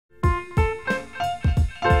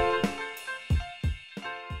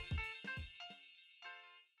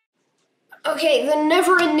Okay, the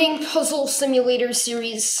never-ending puzzle simulator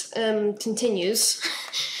series continues.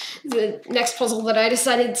 The next puzzle that I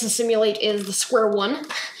decided to simulate is the square one.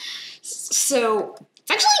 So,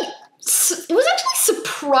 it was actually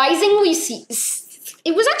surprisingly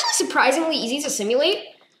easy to simulate.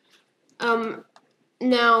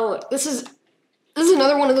 Now this is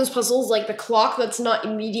another one of those puzzles like the clock that's not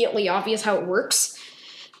immediately obvious how it works.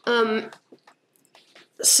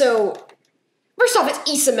 So first off, it's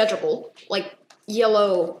asymmetrical. Like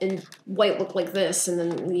yellow and white look like this, and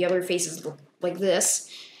then the other faces look like this.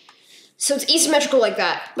 So it's asymmetrical like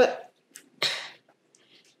that. But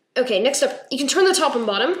okay, next up, you can turn the top and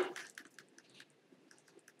bottom.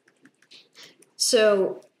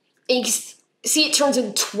 So you can see it turns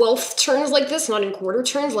in 12th turns like this, not in quarter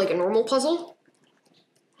turns like a normal puzzle.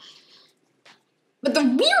 But the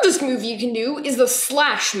weirdest move you can do is the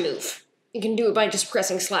slash move. You can do it by just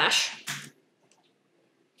pressing slash.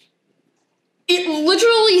 It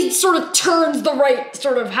literally sort of turns the right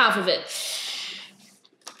sort of half of it.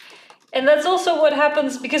 And that's also what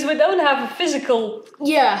happens because we don't have a physical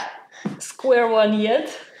square one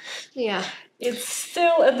yet. Yeah. It's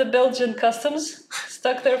still at the Belgian customs,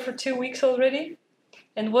 stuck there for 2 weeks already.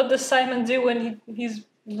 And what does Simon do when he's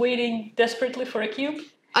waiting desperately for a cube?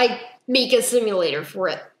 I make a simulator for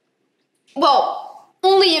it. Well,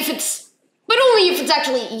 only if it's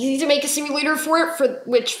actually easy to make a simulator for it,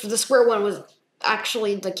 which for the square one was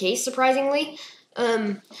actually the case, surprisingly.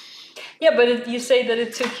 Yeah, but you say that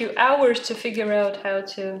it took you hours to figure out how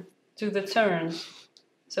to do the turns.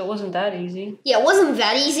 So it wasn't that easy. Yeah, it wasn't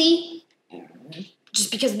that easy,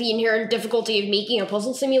 just because of the inherent difficulty of making a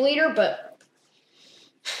puzzle simulator, but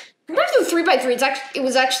compared to the 3x3, it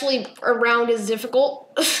was actually around as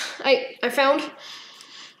difficult, I found.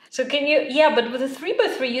 So can you... Yeah, but with the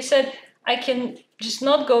 3x3, you said I can just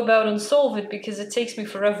not go about and solve it because it takes me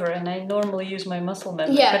forever, and I normally use my muscle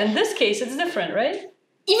memory. Yeah. But in this case, it's different, right?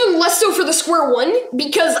 Even less so for the square one,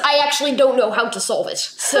 because I actually don't know how to solve it.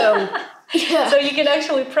 So, yeah. So you can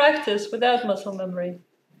actually practice without muscle memory.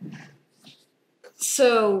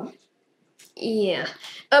 So, yeah.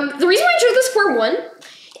 The reason why I chose the square one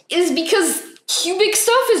is because cubic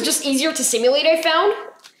stuff is just easier to simulate, I found.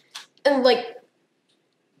 And, like,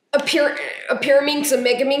 a Pyraminx, a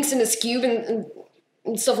Megaminx, and a Cube,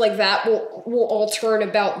 and stuff like that will all turn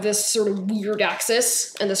about this sort of weird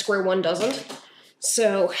axis, and the square one doesn't.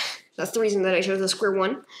 So, that's the reason that I chose the square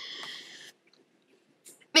one.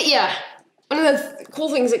 But yeah, one of the cool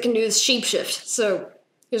things it can do is shapeshift. So,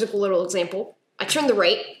 here's a cool little example. I turn the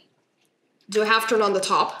right, do a half turn on the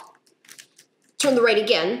top, turn the right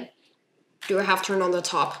again, do a half turn on the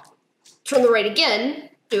top, turn the right again,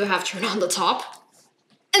 do a half turn on the top,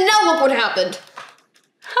 and now look what happened.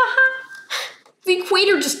 The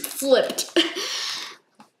equator just flipped.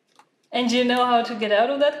 And do you know how to get out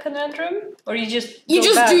of that conundrum? Or you just do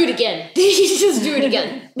it again. You just do it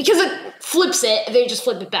again. Because it flips it, and then you just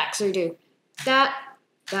flip it back. So you do that.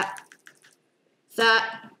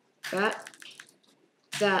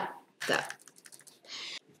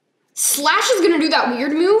 Slash is going to do that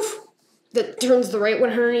weird move that turns the right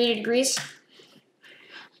 180 degrees.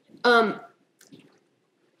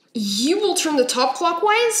 U will turn the top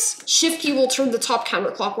clockwise. Shift U will turn the top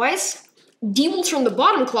counterclockwise. D will turn the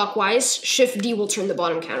bottom clockwise. Shift D will turn the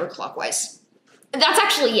bottom counterclockwise. And that's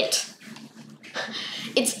actually it.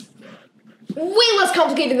 It's way less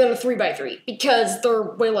complicated than a 3x3 because there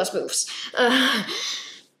are way less moves.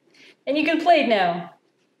 And you can play it now.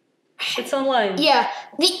 It's online. Yeah.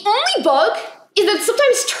 The only bug is that it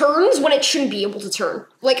sometimes turns when it shouldn't be able to turn.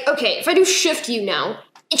 Like, okay, if I do Shift U now,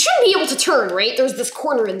 it shouldn't be able to turn, right? There's this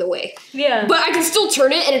corner in the way. Yeah. But I can still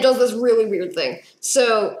turn it, and it does this really weird thing.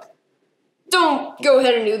 So, don't go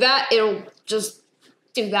ahead and do that. It'll just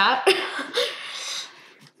do that.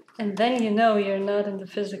 And then you know you're not in the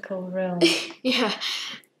physical realm. Yeah.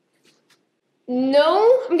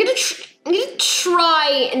 No, I'm gonna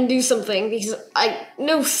try and do something because I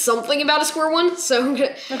know something about a square one, so I'm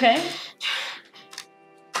gonna... Okay.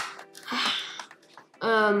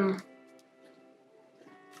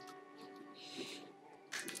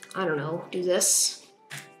 I don't know, do this.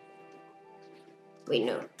 Wait,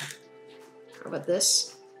 no. How about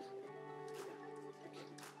this?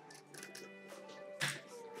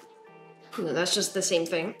 No, that's just the same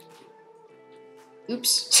thing.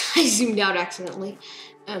 Oops, I zoomed out accidentally.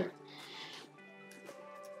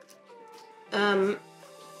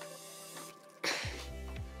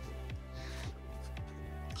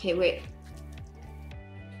 Okay, wait.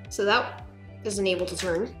 So that isn't able to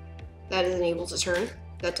turn. That isn't able to turn.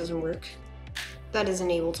 That doesn't work. That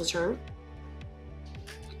isn't able to turn.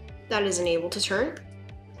 That isn't able to turn.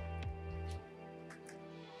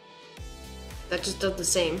 that just does the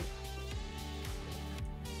same.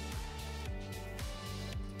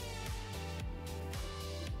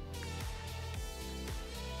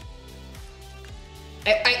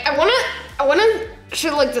 I wanna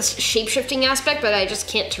show like this shape-shifting aspect, but I just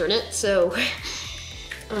can't turn it, so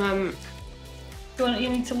You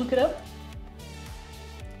need to look it up?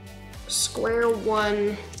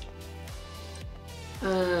 Square-1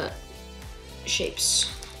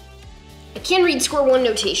 shapes. I can read Square-1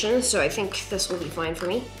 notation, so I think this will be fine for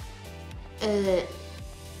me.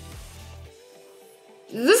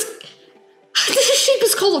 This shape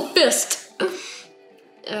is called a fist.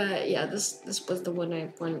 Yeah, this was the one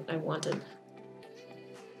I wanted.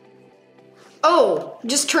 Oh,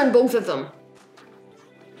 just turn both of them.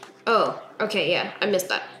 Oh, okay, yeah, I missed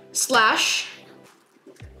that. Slash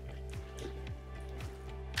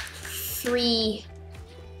 3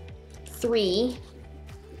 3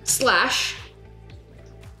 slash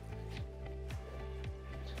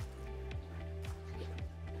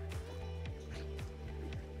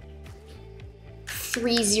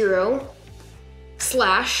 3 0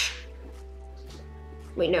 slash,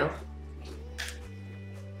 wait, no.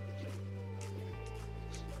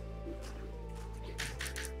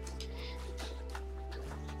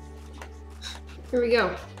 Here we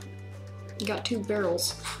go. Got 2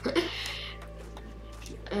 barrels.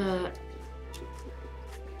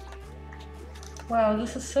 Wow,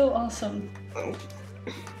 this is so awesome.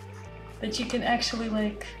 That you can actually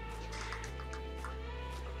like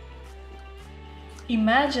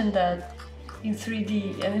imagine that in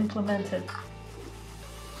 3D and implement it.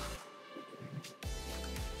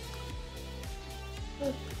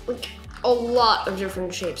 Like a lot of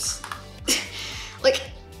different shapes. Like,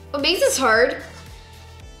 what makes this hard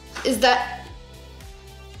is that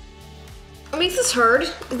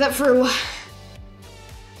for a while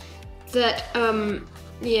that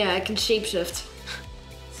yeah, I can shapeshift.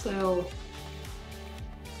 So,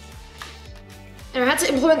 and I had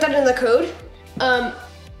to implement that in the code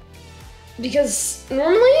because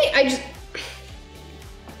normally I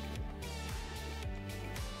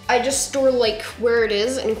just store like where it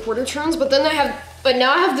is in quarter turns, but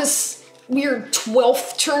now I have this weird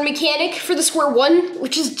 12th turn mechanic for the Square-1,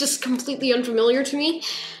 which is just completely unfamiliar to me.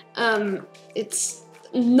 It's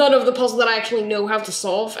none of the puzzles that I actually know how to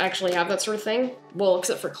solve actually have that sort of thing. Well,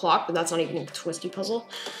 except for clock, but that's not even a twisty puzzle.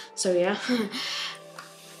 So yeah.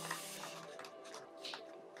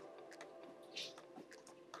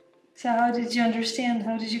 So how did you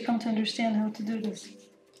come to understand how to do this?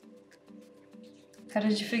 How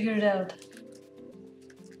did you figure it out?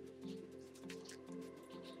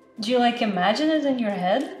 Do you like imagine it in your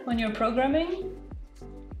head when you're programming?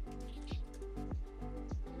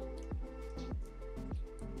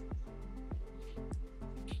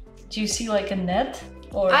 Do you see like a net?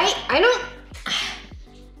 Or I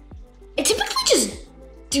typically just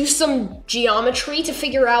do some geometry to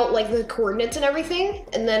figure out like the coordinates and everything,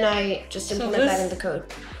 and then I just implement that in the code.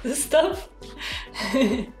 This stuff?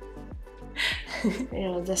 You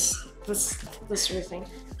know, this sort of thing.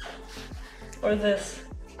 Or this.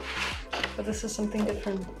 But this is something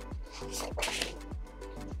different.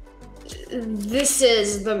 This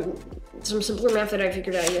is some simpler method I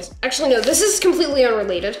figured out, I guess. Actually, no, this is completely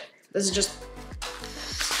unrelated. This is just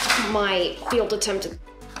my failed attempt at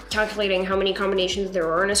calculating how many combinations there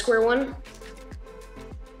are in a Square-1.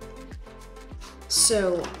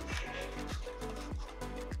 So,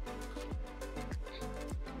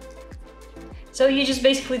 so you just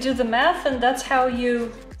basically do the math and that's how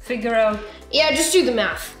you figure out... Yeah, just do the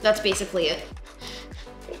math. That's basically it.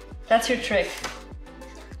 That's your trick.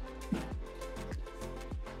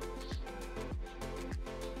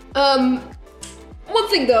 One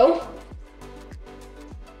thing though,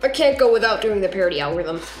 I can't go without doing the parity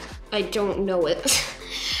algorithm. I don't know it.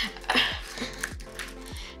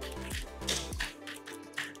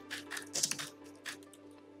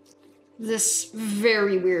 This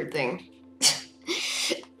very weird thing.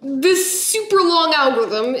 This super long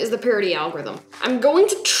algorithm is the parity algorithm. I'm going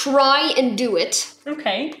to try and do it.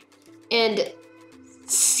 Okay. And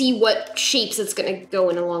see what shapes it's gonna go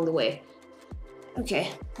in along the way.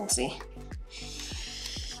 Okay, let's see.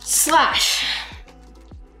 Slash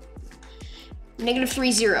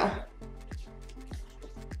 -3 0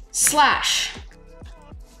 slash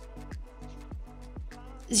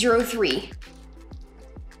 0 3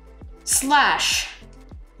 slash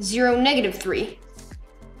 0 -3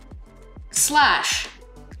 slash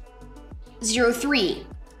 0 3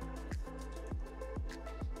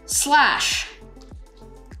 slash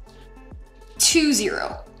 2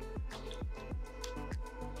 0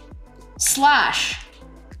 slash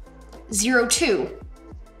 0 2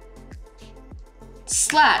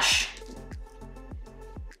 slash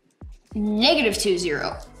 -2,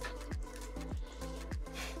 0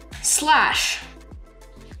 slash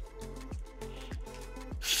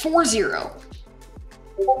 40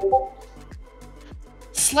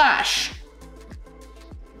 slash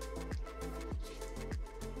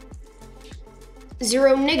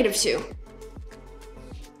 0 -2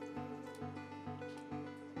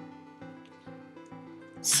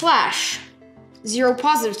 slash 0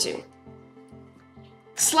 +2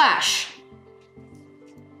 slash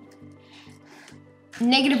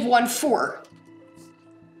 -1 4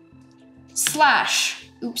 slash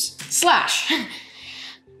slash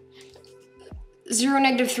 0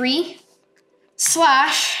 -3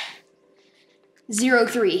 slash 0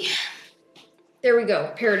 3. There we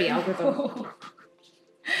go, parity algorithm.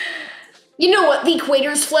 You know what? The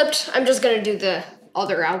equator's flipped. I'm just gonna do the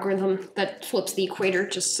other algorithm that flips the equator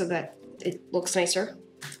just so that it looks nicer.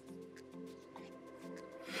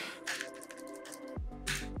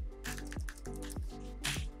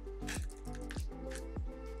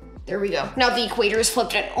 There we go. Now the equator is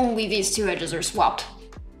flipped and only these two edges are swapped.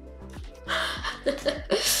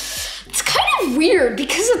 It's kind of weird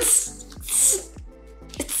because it's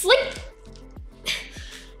like,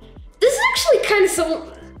 this is actually kind of similar.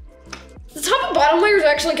 The top and bottom layer is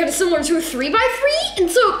actually kind of similar to a 3x3, and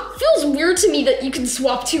so it feels weird to me that you can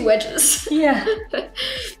swap two edges. Yeah.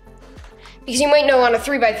 Because you might know on a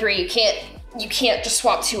 3x3 you can't just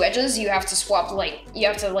swap two edges. You have to swap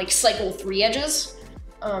cycle 3 edges.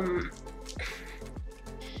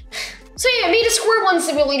 So yeah, I made a Square-1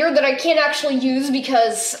 simulator that I can't actually use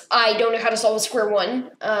because I don't know how to solve a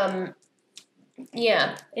Square-1.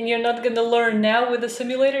 Yeah. And you're not gonna learn now with the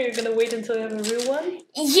simulator? You're gonna wait until you have a real one?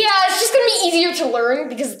 Yeah, it's just gonna be easier to learn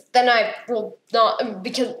because then I will not,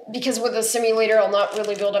 because with a simulator I'll not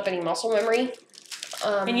really build up any muscle memory.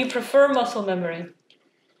 And you prefer muscle memory?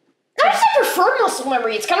 Not just I prefer muscle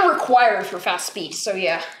memory, it's kind of required for fast speed, so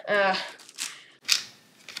yeah.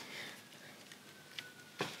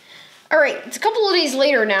 Alright, it's a couple of days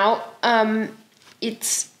later now.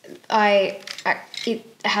 It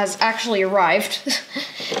has actually arrived.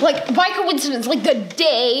 Like, by coincidence, like the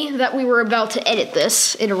day that we were about to edit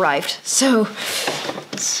this, it arrived. So,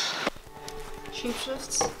 shape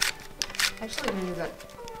shifts. I actually didn't do that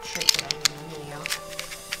shape that I did in the video.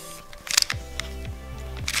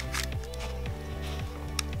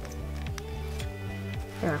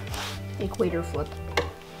 There, equator flip.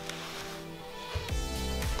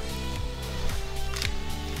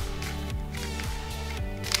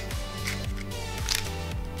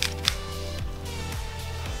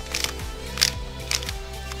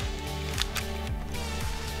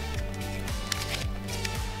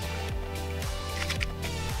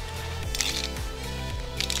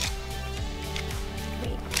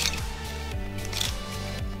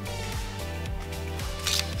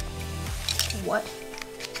 What?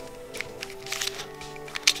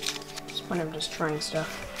 This point I'm just trying stuff.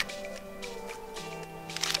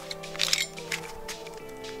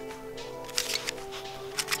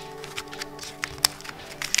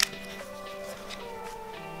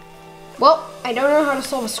 Well, I don't know how to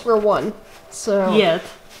solve a Square-1, so... Yet.